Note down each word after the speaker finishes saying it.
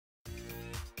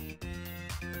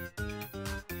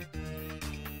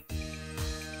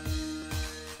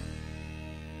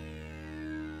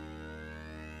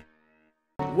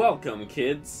Welcome,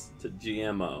 kids, to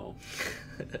GMO.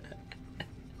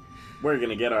 We're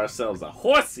gonna get ourselves a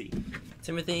horsey.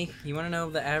 Timothy, you want to know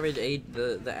the average age,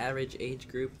 the average age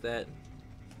group that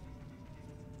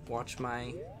watch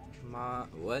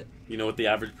what? You know what the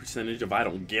average percentage of I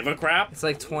don't give a crap? It's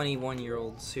like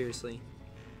 21-year-olds. Seriously.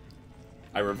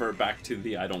 I revert back to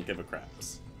the I don't give a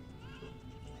craps.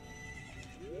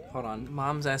 Hold on,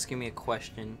 Mom's asking me a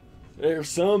question. There's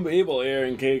some people here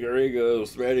in Kakariko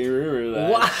spreading rumors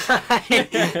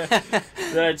that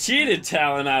that cheated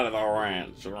Talon out of the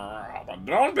ranch. But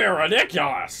don't be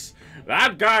ridiculous.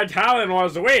 That guy Talon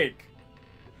was weak.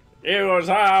 He was,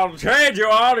 I'll trade you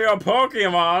all your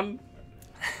Pokemon.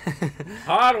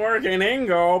 Hard-working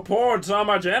Ingo poured so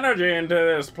much energy into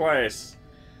this place.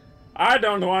 I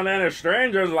don't want any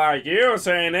strangers like you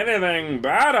saying anything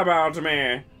bad about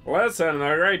me. Listen,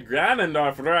 the great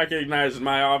Ganondorf recognized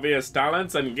my obvious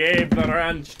talents and gave the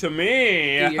ranch to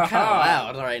me. Dude, you're kind of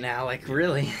loud right now, like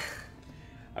really.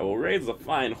 I will raise a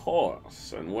fine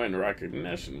horse and win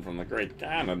recognition from the great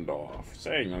Ganondorf.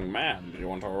 Say, young man, do you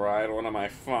want to ride one of my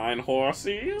fine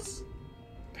horses?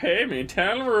 Pay me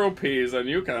 10 rupees and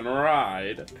you can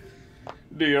ride.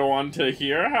 Do you want to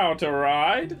hear how to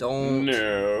ride? Don't.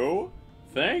 No.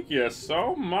 Thank you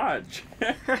so much.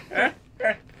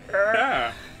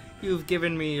 You've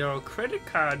given me your credit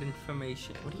card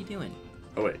information. What are you doing?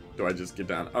 Oh wait, do I just get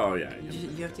down? Oh yeah.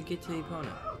 You have to get to Epona.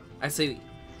 I see.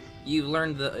 You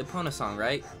learned the Epona song,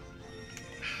 right?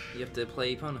 You have to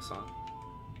play Epona song.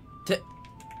 There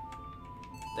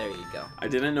you go. I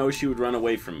didn't know she would run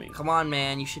away from me. Come on,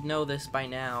 man. You should know this by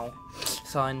now,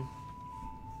 son.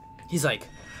 He's like,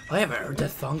 I haven't heard the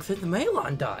thunk that the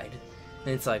Melon died.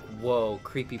 And it's like, whoa,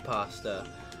 creepypasta.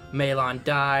 Melon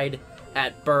died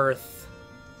at birth.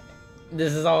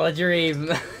 This is all a dream.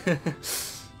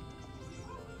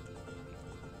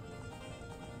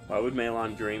 Why would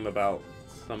Melon dream about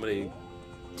somebody?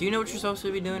 Do you know what you're supposed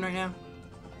to be doing right now?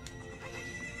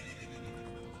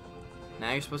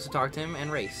 Now you're supposed to talk to him and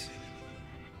race.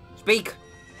 Speak!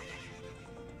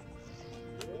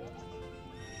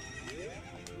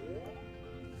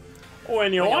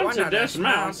 When you want to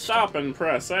dismount, stop and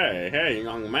press A. Hey,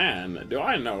 young man, do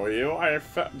I know you? I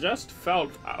just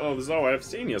felt as though I've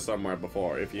seen you somewhere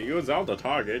before. If you use Zelda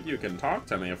Target, you can talk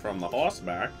to me from the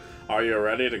horseback. Are you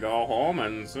ready to go home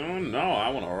and soon? No, I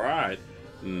want to ride.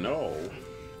 No.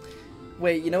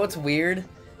 Wait, you know what's weird?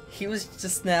 He was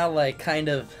just now, like, kind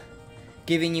of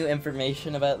giving you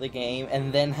information about the game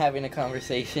and then having a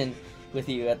conversation with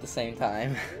you at the same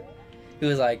time. He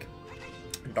was like,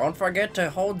 don't forget to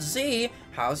hold Z.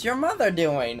 How's your mother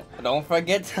doing? Don't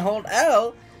forget to hold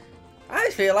L.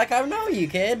 I feel like I know you,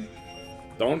 kid.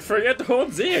 Don't forget to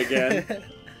hold Z again.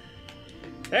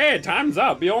 Hey, time's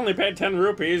up. You only paid 10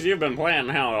 rupees. You've been playing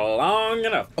how long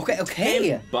enough? Okay.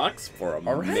 $10 for a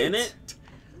minute?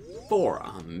 For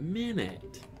a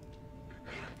minute.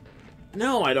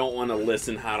 No, I don't want to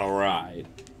listen how to ride.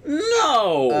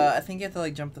 No! I think you have to,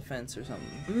 like, jump the fence or something.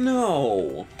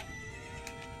 No.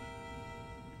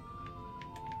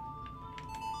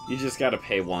 You just gotta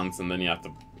pay once and then you have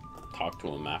to talk to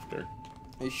him after.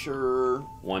 Are you sure?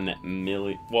 1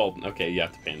 million. Well, okay, you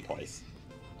have to pay him twice.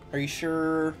 Are you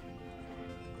sure?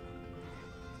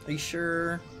 Are you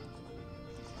sure?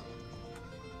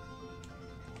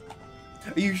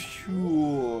 Are you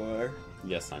sure?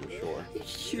 Yes, I'm sure.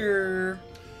 Sure.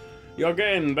 You're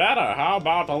getting better. How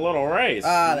about a little race?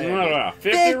 There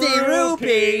 50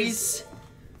 rupees!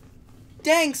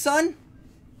 Dang, son!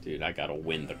 Dude, I gotta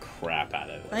win the crap out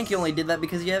of this. I think you only did that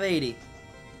because you have 80.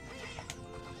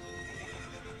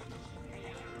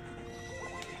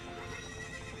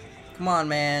 Come on,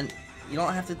 man. You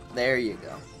don't have to... There you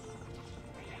go.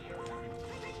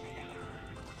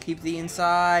 Keep the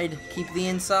inside. Keep the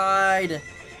inside.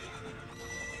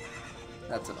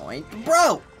 That's annoying.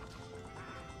 Bro!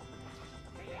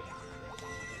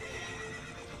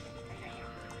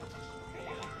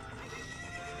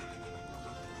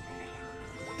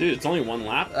 Dude, it's only 1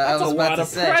 lap? That's a lot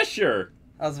of pressure!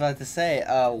 I was about to say,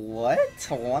 what?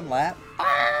 1 lap?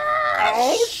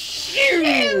 Oh,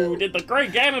 shoot! Did the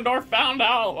great Ganondorf found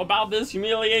out about this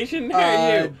humiliation?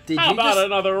 Hey, you. How about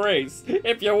another race?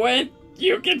 If you win,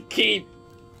 you can keep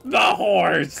the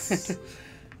horse!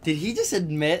 Did he just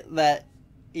admit that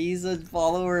he's a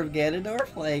follower of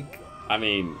Ganondorf? Like... I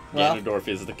mean, well, Ganondorf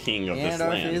is the king of this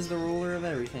land. Ganondorf is the ruler of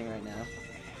everything right now.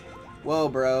 Whoa,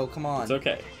 bro, come on. It's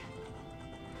okay.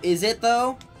 Is it,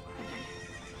 though?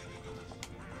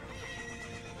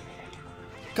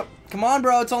 Come on,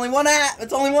 bro. It's only 1 lap.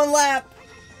 It's only 1 lap.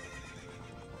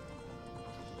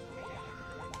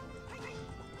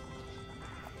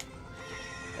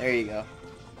 There you go.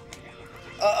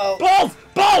 Uh-oh. Balls!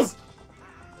 Balls!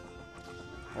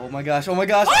 Oh my gosh, oh my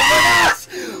gosh, oh my gosh!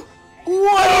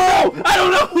 Whoa! I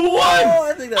don't know who won! Oh,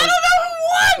 I think that was, I don't know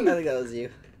who won! I think that was you.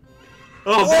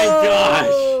 Oh, thank gosh!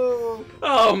 Whoa!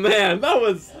 Oh, man, that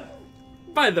was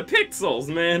by the pixels,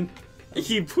 man.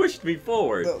 He pushed me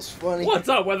forward. That was funny. What's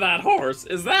up with that horse?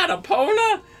 Is that a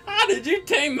Epona? How did you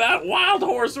tame that wild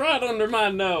horse right under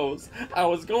my nose? I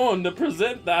was going to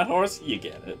present that horse. You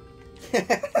get it.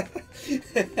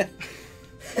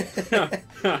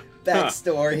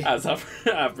 Backstory. As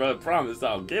I promised,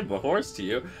 I'll give the horse to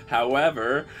you.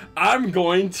 However, I'm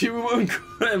going to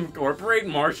incorporate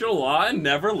martial law and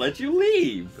never let you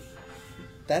leave.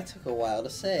 That took a while to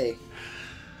say.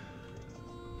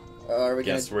 Are we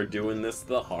Guess we're doing this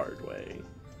the hard way.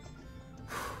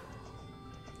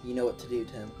 You know what to do,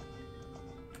 Tim.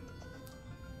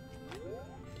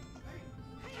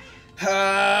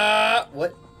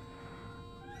 What?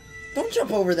 Don't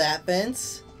jump over that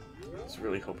fence. I was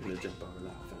really hoping to jump over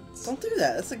that fence. Don't do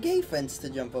that. That's a gay fence to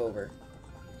jump over.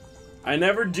 I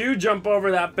never do jump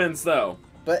over that fence, though.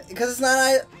 But, because it's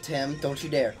not Tim, don't you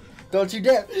dare. Don't you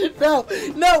dare. No!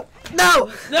 No! No!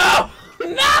 No!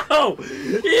 No!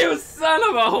 You son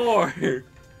of a whore!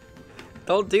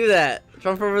 Don't do that.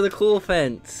 Jump over the cool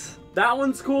fence. That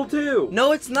one's cool, too.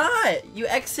 No, it's not. You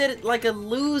exit like a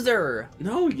loser.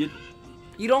 No, you...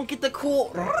 You don't get the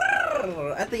cool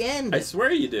at the end. I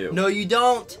swear you do. No, you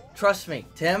don't. Trust me,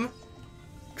 Tim.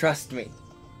 Trust me.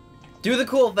 Do the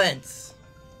cool fence.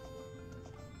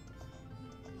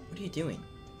 What are you doing?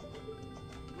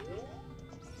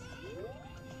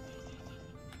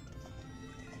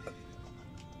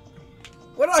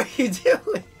 What are you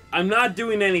doing? I'm not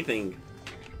doing anything.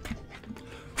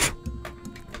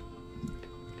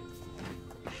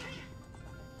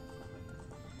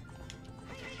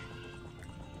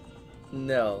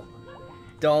 No.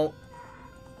 Don't.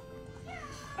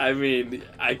 I mean,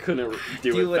 I couldn't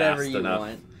do it whatever fast you enough.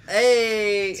 want.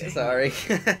 Hey! Sorry.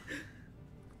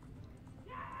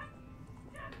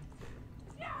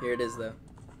 Here it is, though.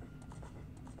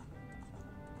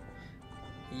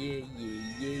 Yeah,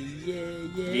 yeah, yeah,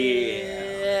 yeah,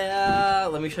 yeah.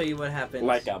 Let me show you what happens.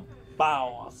 Like a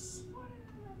boss.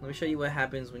 Let me show you what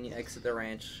happens when you exit the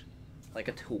ranch like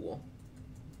a tool.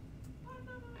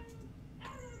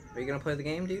 Are you gonna play the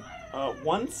game, dude?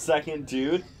 1 second,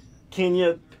 dude. Can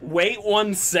you wait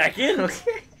 1 second?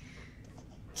 Okay.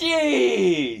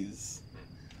 Jeez.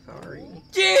 Sorry.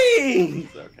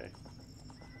 Jeez. Okay.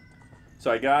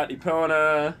 So I got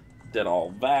Epona, did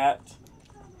all that.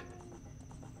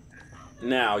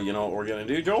 Now, you know what we're gonna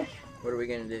do, Joel? What are we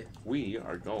gonna do? We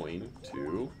are going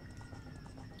to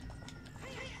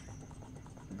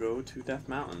go to Death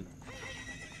Mountain.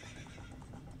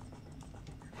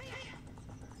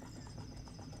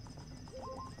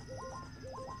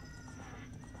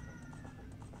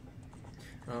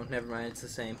 Oh, never mind. It's the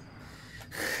same.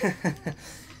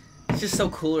 It's just so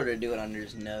cooler to do it under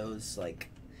his nose, like.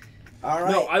 All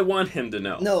right. No, I want him to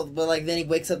know. No, but like then he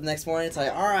wakes up the next morning. It's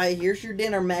like, all right, here's your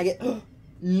dinner, maggot.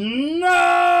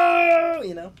 No,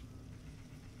 you know.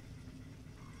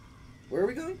 Where are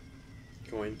we going?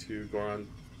 Going to Goron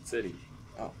City.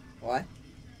 Oh, why?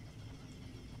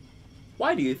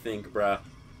 Why do you think, bruh?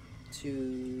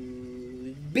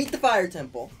 To beat the fire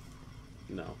temple.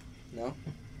 No. No.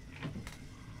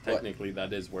 Technically,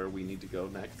 that is where we need to go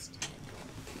next.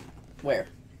 Where?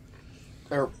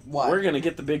 Or why? We're gonna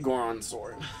get the big Goron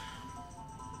sword.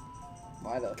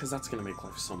 Why though? Because that's gonna make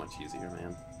life so much easier,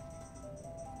 man.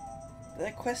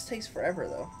 That quest takes forever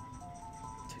though.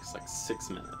 It takes like 6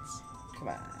 minutes. Come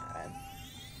on.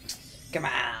 Come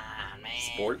on, man.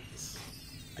 Sports?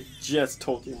 I just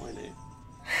told you my name.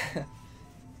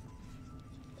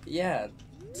 Yeah,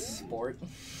 sport.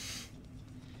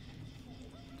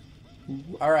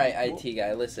 Alright, IT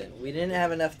guy, listen. We didn't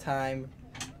have enough time.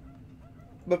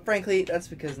 But frankly, that's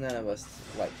because none of us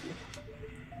like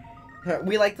you.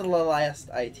 We liked the last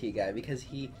IT guy because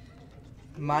he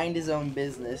mind his own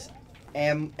business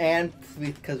and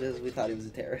because we thought he was a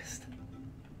terrorist.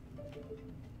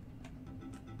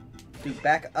 Dude,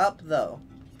 back up though.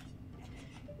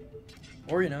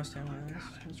 Or, you know, stand by.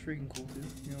 That's freaking cool too.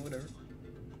 You know, whatever.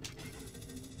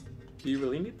 Do you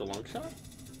really need the long shot?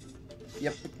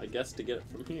 Yep. I guess to get it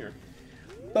from here.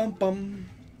 Bum bum.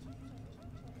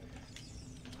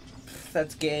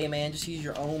 That's gay, man. Just use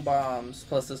your own bombs.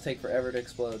 Plus, those take forever to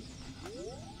explode.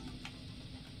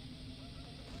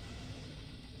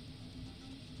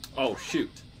 Oh,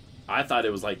 shoot. I thought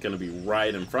it was, like, gonna be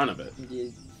right in front of it. Yeah,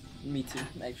 me too,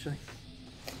 actually.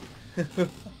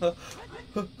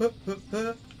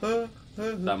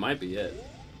 That might be it.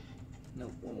 No,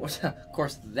 one more time. Of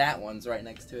course, that one's right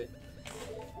next to it.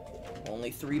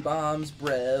 Only 3 bombs,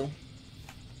 bro.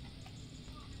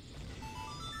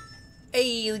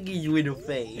 Hey, look at your little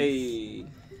face. Hey.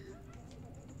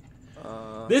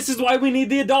 This is why we need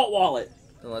the adult wallet.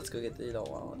 Then let's go get the adult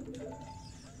wallet.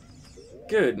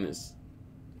 Goodness.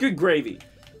 Good gravy.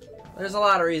 There's a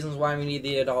lot of reasons why we need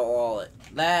the adult wallet.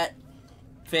 That,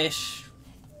 fish.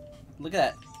 Look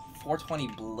at that 420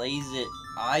 blaze it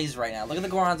eyes right now. Look at the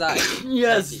Goron's eyes.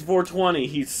 Yes, 420.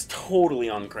 He's totally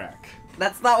on crack.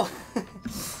 That's not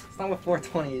that's not what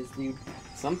 420 is, dude.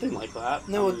 Something like that.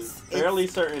 No, I'm fairly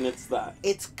certain it's that.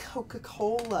 It's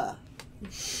Coca-Cola.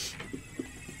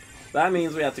 That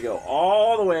means we have to go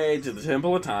all the way to the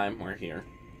Temple of Time. We're here.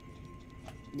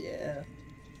 Yeah.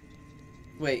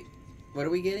 Wait, what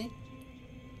are we getting?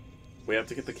 We have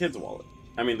to get the kid's wallet.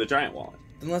 I mean, the giant wallet.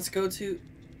 Then let's go to...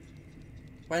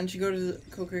 Why don't you go to the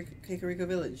Kakariko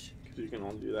Village? Because you can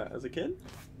only do that as a kid?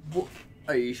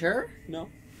 Are you sure? No.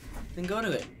 Then go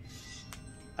to it.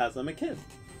 As I'm a kid.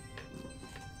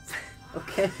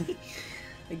 Okay.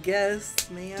 I guess,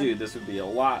 man. Dude, this would be a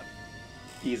lot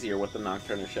easier with the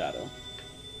Nocturne Shadow.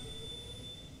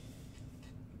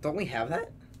 Don't we have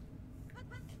that?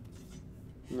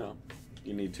 No.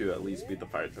 You need to at least beat the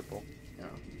Fire Triple. No.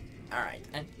 Alright.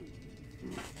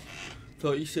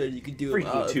 Thought you said you could do it.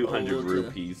 Freaking 200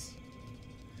 rupees.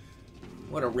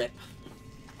 What a rip.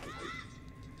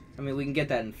 I mean, we can get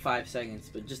that in 5 seconds,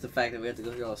 but just the fact that we have to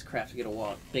go through all this crap to get a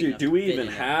wallet. Dude, do we even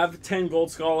have 10 gold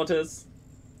Skolatas?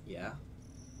 Yeah.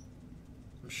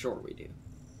 I'm sure we do.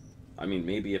 I mean,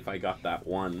 maybe if I got that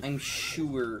one. I'm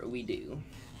sure we do.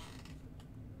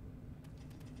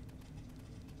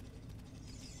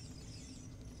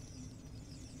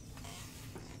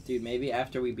 Dude, maybe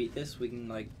after we beat this, we can,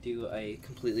 like, do a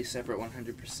completely separate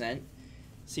 100%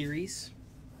 series.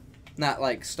 Not,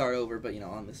 like, start over, but, you know,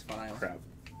 on this file. Crap.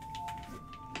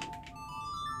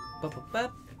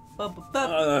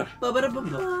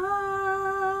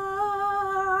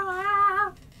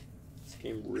 This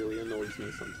game really annoys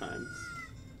me sometimes.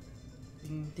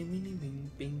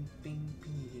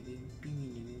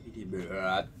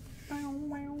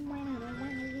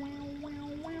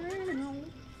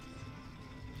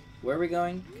 Where are we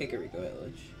going? Kakariko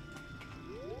Village.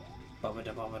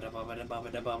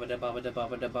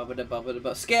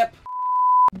 Skip!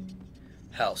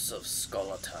 House of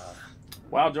Skolata.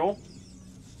 Wow, Joel.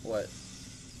 What?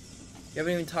 You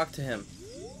haven't even talked to him.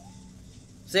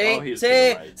 See? Oh, he's see? to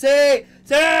the right. See?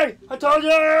 See? I told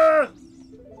you!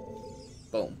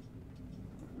 Boom.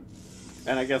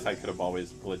 And I guess I could have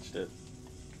always glitched it.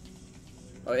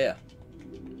 Oh, yeah.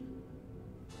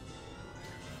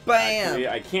 Bam! Actually,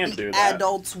 I can't do that.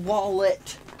 Adult's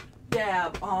wallet.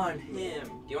 Dab on him.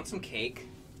 Do you want some cake?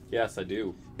 Yes, I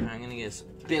do. I'm gonna get a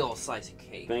big ol' slice of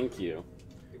cake. Thank you.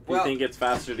 Do Well, you think it's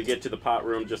faster to get to the pot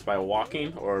room just by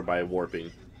walking or by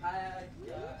warping?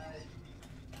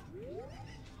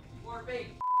 Warping.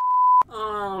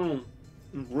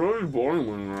 It's really boring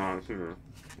when you're not here.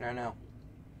 I know.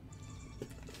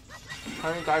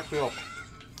 How think I feel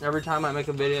every time I make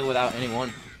a video without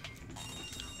anyone.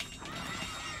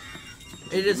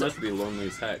 It must be lonely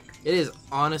as heck. It is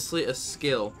honestly a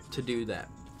skill to do that.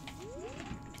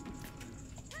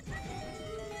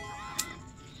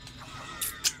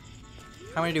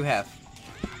 How many do we have?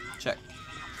 Check.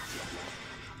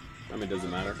 I mean, does it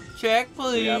matter? Check,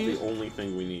 please. We have the only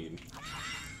thing we need.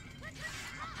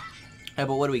 Yeah,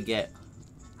 but what do we get?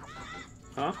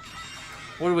 Huh?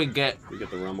 What do we get? We get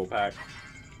the Rumble Pack.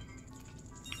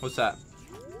 What's that?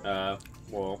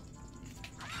 Well,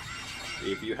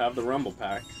 if you have the Rumble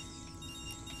Pack,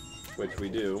 which we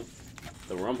do,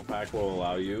 the Rumble Pack will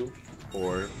allow you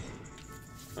for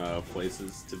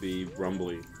places to be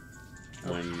rumbly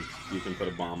when you can put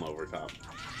a bomb over top.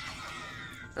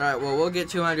 Alright, well, we'll get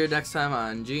 200 next time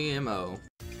on GMO.